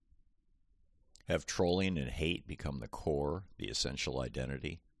Have trolling and hate become the core, the essential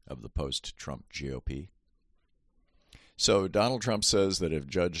identity of the post-Trump GOP? So Donald Trump says that if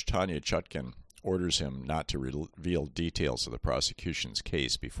Judge Tanya Chutkan orders him not to reveal details of the prosecution's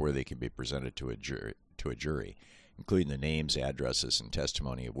case before they can be presented to a jury, including the names, addresses, and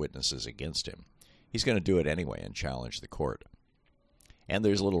testimony of witnesses against him, he's going to do it anyway and challenge the court. And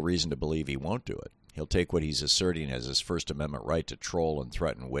there's little reason to believe he won't do it. He'll take what he's asserting as his First Amendment right to troll and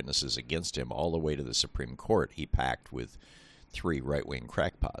threaten witnesses against him all the way to the Supreme Court he packed with 3 right-wing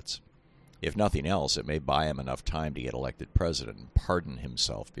crackpots. If nothing else, it may buy him enough time to get elected president and pardon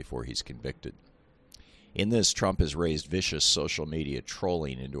himself before he's convicted. In this, Trump has raised vicious social media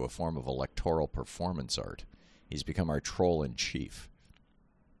trolling into a form of electoral performance art. He's become our troll-in-chief.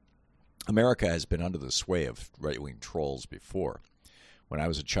 America has been under the sway of right-wing trolls before. When I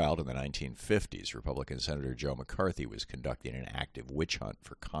was a child in the 1950s, Republican Senator Joe McCarthy was conducting an active witch hunt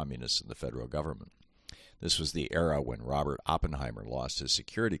for communists in the federal government. This was the era when Robert Oppenheimer lost his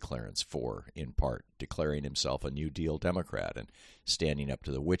security clearance for, in part, declaring himself a New Deal Democrat and standing up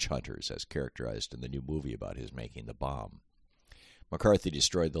to the witch hunters as characterized in the new movie about his making the bomb. McCarthy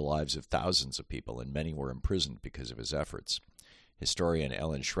destroyed the lives of thousands of people, and many were imprisoned because of his efforts. Historian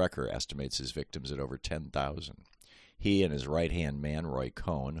Ellen Schrecker estimates his victims at over 10,000. He and his right-hand man, Roy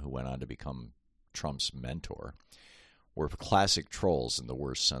Cohn, who went on to become Trump's mentor, were classic trolls in the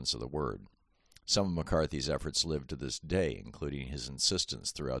worst sense of the word. Some of McCarthy's efforts live to this day, including his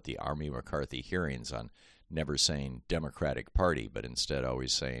insistence throughout the Army McCarthy hearings on never saying Democratic Party, but instead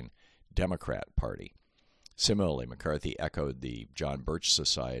always saying Democrat Party. Similarly, McCarthy echoed the John Birch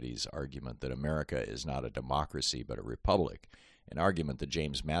Society's argument that America is not a democracy but a republic, an argument that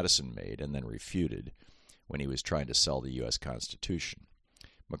James Madison made and then refuted when he was trying to sell the U.S. Constitution.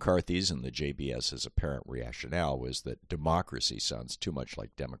 McCarthy's and the JBS's apparent rationale was that democracy sounds too much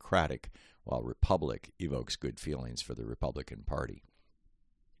like democratic, while republic evokes good feelings for the Republican Party.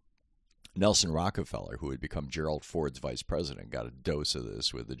 Nelson Rockefeller, who had become Gerald Ford's vice president, got a dose of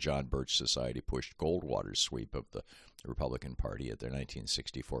this with the John Birch Society-pushed Goldwater sweep of the Republican Party at their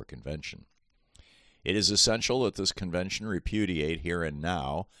 1964 convention. It is essential that this convention repudiate here and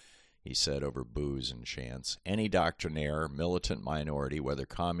now, he said over boos and chants, any doctrinaire, militant minority, whether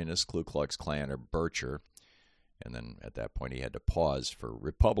communist, Ku Klux Klan, or Bircher, and then at that point he had to pause for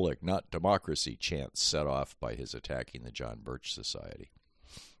republic, not democracy chants set off by his attacking the John Birch Society.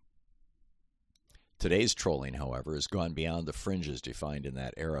 Today's trolling, however, has gone beyond the fringes defined in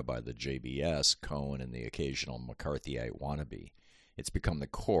that era by the JBS, Cohn, and the occasional McCarthyite wannabe. It's become the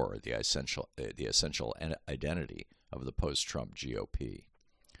core, the essential identity of the post-Trump GOP.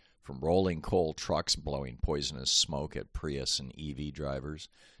 From rolling coal trucks blowing poisonous smoke at Prius and EV drivers,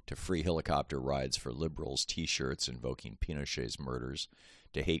 to free helicopter rides for liberals, T-shirts invoking Pinochet's murders,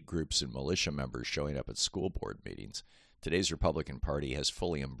 to hate groups and militia members showing up at school board meetings, today's Republican Party has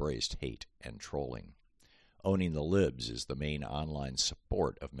fully embraced hate and trolling. Owning the libs is the main online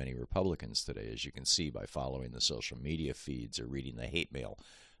support of many Republicans today, as you can see by following the social media feeds or reading the hate mail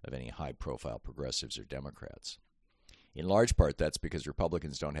of any high-profile progressives or Democrats. In large part, that's because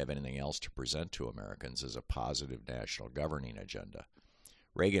Republicans don't have anything else to present to Americans as a positive national governing agenda.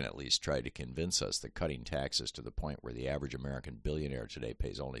 Reagan at least tried to convince us that cutting taxes to the point where the average American billionaire today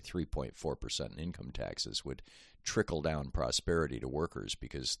pays only 3.4% in income taxes would trickle down prosperity to workers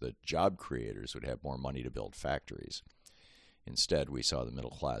because the job creators would have more money to build factories. Instead, we saw the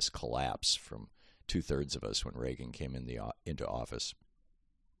middle class collapse from two-thirds of us when Reagan came into office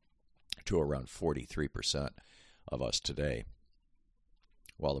to around 43% of us today,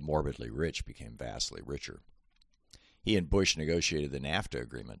 while the morbidly rich became vastly richer. He and Bush negotiated the NAFTA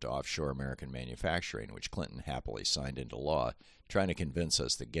agreement to offshore American manufacturing, which Clinton happily signed into law, trying to convince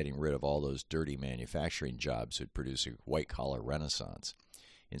us that getting rid of all those dirty manufacturing jobs would produce a white-collar renaissance.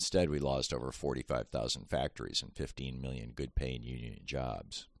 Instead, we lost over 45,000 factories and 15 million good-paying union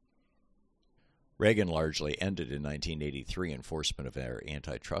jobs. Reagan largely ended in 1983 enforcement of their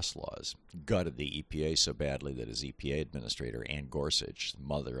antitrust laws, gutted the EPA so badly that his EPA administrator, Ann Gorsuch,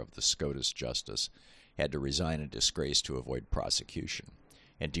 mother of the SCOTUS justice, had to resign in disgrace to avoid prosecution,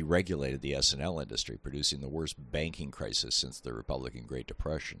 and deregulated the S&L industry, producing the worst banking crisis since the Republican Great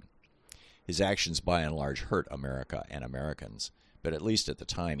Depression. His actions by and large hurt America and Americans, but at least at the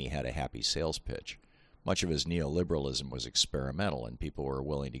time he had a happy sales pitch. Much of his neoliberalism was experimental, and people were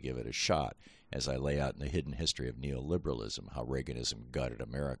willing to give it a shot, as I lay out in the hidden history of neoliberalism, how Reaganism gutted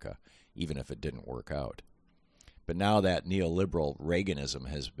America, even if it didn't work out. But now that neoliberal Reaganism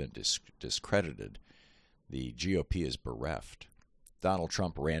has been discredited, the GOP is bereft. Donald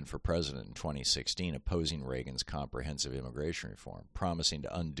Trump ran for president in 2016, opposing Reagan's comprehensive immigration reform, promising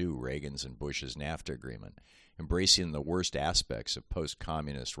to undo Reagan's and Bush's NAFTA agreement, embracing the worst aspects of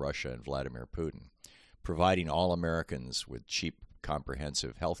post-communist Russia and Vladimir Putin, providing all Americans with cheap,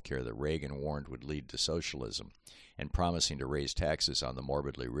 comprehensive health care that Reagan warned would lead to socialism, and promising to raise taxes on the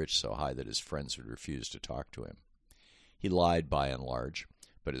morbidly rich so high that his friends would refuse to talk to him. He lied by and large,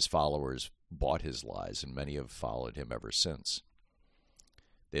 but his followers bought his lies, and many have followed him ever since.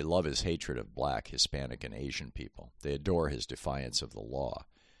 They love his hatred of black, Hispanic, and Asian people. They adore his defiance of the law.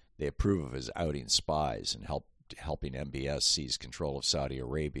 They approve of his outing spies and helping MBS seize control of Saudi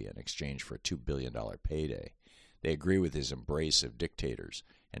Arabia in exchange for a $2 billion payday. They agree with his embrace of dictators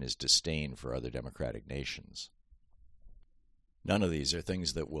and his disdain for other democratic nations. None of these are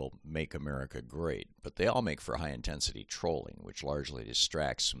things that will make America great, but they all make for high-intensity trolling, which largely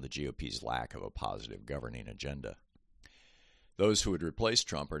distracts from the GOP's lack of a positive governing agenda. Those who would replace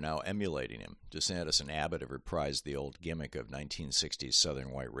Trump are now emulating him. DeSantis and Abbott have reprised the old gimmick of 1960s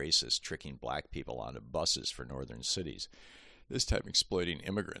Southern white racists tricking black people onto buses for northern cities, this time exploiting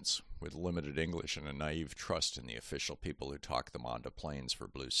immigrants with limited English and a naive trust in the official people who talk them onto planes for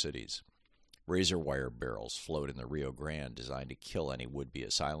blue cities. Razor wire barrels float in the Rio Grande designed to kill any would-be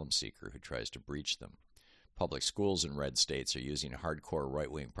asylum seeker who tries to breach them. Public schools in red states are using hardcore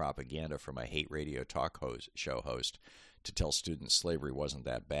right-wing propaganda from a hate radio show host to tell students slavery wasn't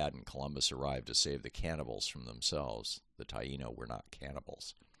that bad and Columbus arrived to save the cannibals from themselves. The Taino were not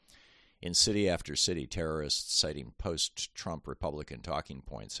cannibals. In city after city, terrorists citing post-Trump Republican talking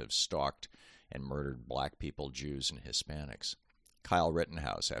points have stalked and murdered black people, Jews, and Hispanics. Kyle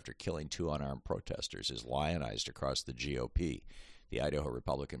Rittenhouse, after killing 2 unarmed protesters, is lionized across the GOP. The Idaho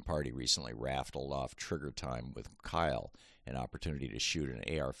Republican Party recently raffled off trigger time with Kyle, an opportunity to shoot an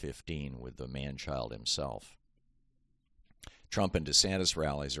AR-15 with the man-child himself. Trump and DeSantis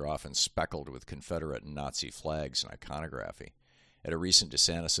rallies are often speckled with Confederate and Nazi flags and iconography. At a recent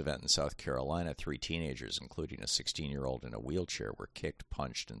DeSantis event in South Carolina, 3 teenagers, including a 16-year-old in a wheelchair, were kicked,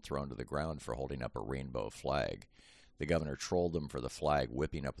 punched, and thrown to the ground for holding up a rainbow flag. The governor trolled them for the flag,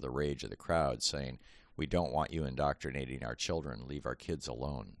 whipping up the rage of the crowd, saying, "We don't want you indoctrinating our children. Leave our kids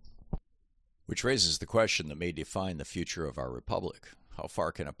alone." Which raises the question that may define the future of our republic. How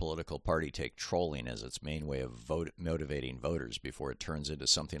far can a political party take trolling as its main way of motivating voters before it turns into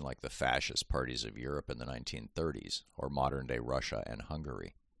something like the fascist parties of Europe in the 1930s, or modern-day Russia and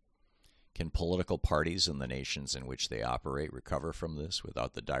Hungary? Can political parties in the nations in which they operate recover from this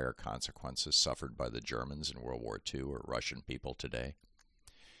without the dire consequences suffered by the Germans in World War II or Russian people today?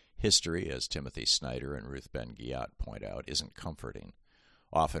 History, as Timothy Snyder and Ruth Ben-Ghiat point out, isn't comforting.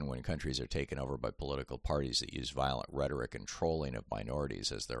 Often when countries are taken over by political parties that use violent rhetoric and trolling of minorities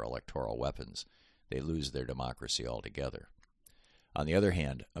as their electoral weapons, they lose their democracy altogether. On the other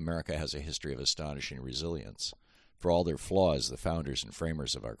hand, America has a history of astonishing resilience. For all their flaws, the founders and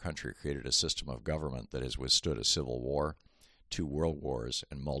framers of our country created a system of government that has withstood a civil war, 2 world wars,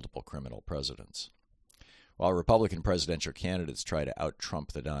 and multiple criminal presidents. While Republican presidential candidates try to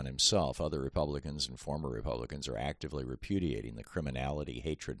out-Trump the Don himself, other Republicans and former Republicans are actively repudiating the criminality,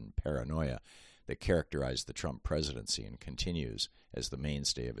 hatred, and paranoia that characterized the Trump presidency and continues as the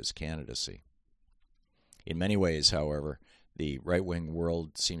mainstay of his candidacy. In many ways, however, the right-wing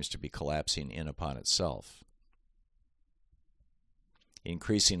world seems to be collapsing in upon itself.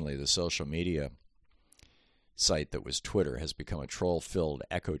 Increasingly, the social media site that was Twitter has become a troll-filled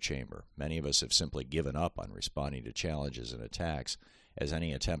echo chamber. Many of us have simply given up on responding to challenges and attacks, as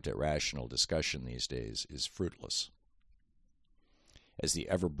any attempt at rational discussion these days is fruitless. As the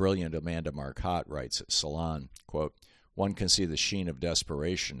ever-brilliant Amanda Marcotte writes at Salon, quote, "One can see the sheen of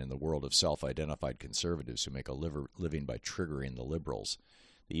desperation in the world of self-identified conservatives who make a living by triggering the liberals.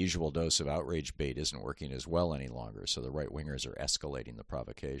 The usual dose of outrage bait isn't working as well any longer, so the right-wingers are escalating the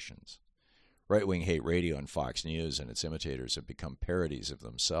provocations. Right-wing hate radio and Fox News and its imitators have become parodies of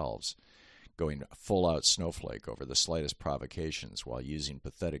themselves, going full-out snowflake over the slightest provocations while using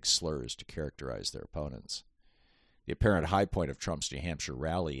pathetic slurs to characterize their opponents. The apparent high point of Trump's New Hampshire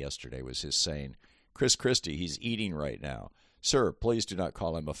rally yesterday was his saying, 'Chris Christie, he's eating right now. Sir, please do not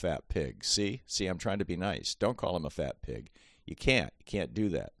call him a fat pig. See, I'm trying to be nice. Don't call him a fat pig. You can't do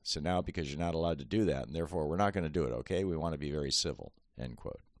that. So now because you're not allowed to do that, and therefore we're not going to do it, okay? We want to be very civil,' end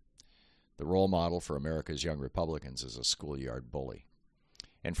quote. The role model for America's young Republicans is a schoolyard bully.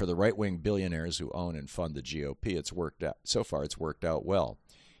 And for the right-wing billionaires who own and fund the GOP, it's worked out well.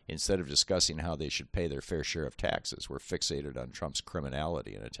 Instead of discussing how they should pay their fair share of taxes, we're fixated on Trump's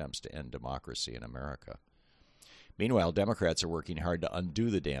criminality and attempts to end democracy in America. Meanwhile, Democrats are working hard to undo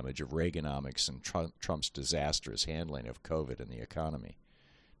the damage of Reaganomics and Trump's disastrous handling of COVID and the economy.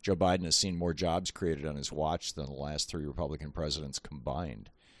 Joe Biden has seen more jobs created on his watch than the last 3 Republican presidents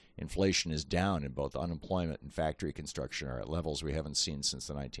combined. Inflation is down, and both unemployment and factory construction are at levels we haven't seen since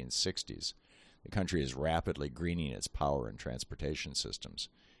the 1960s. The country is rapidly greening its power and transportation systems.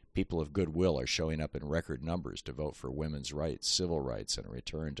 People of goodwill are showing up in record numbers to vote for women's rights, civil rights, and a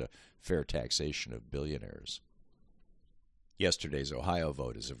return to fair taxation of billionaires. Yesterday's Ohio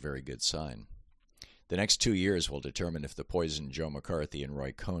vote is a very good sign. The next 2 years will determine if the poison Joe McCarthy and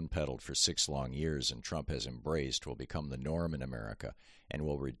Roy Cohn peddled for 6 long years and Trump has embraced will become the norm in America and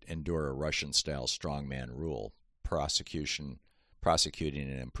will endure a Russian-style strongman rule, prosecuting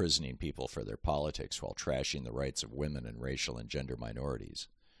and imprisoning people for their politics while trashing the rights of women and racial and gender minorities.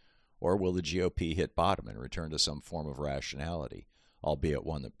 Or will the GOP hit bottom and return to some form of rationality, albeit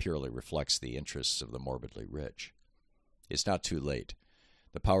one that purely reflects the interests of the morbidly rich? It's not too late.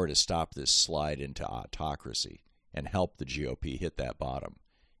 The power to stop this slide into autocracy and help the GOP hit that bottom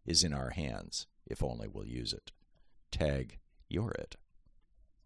is in our hands, if only we'll use it. Tag, you're it.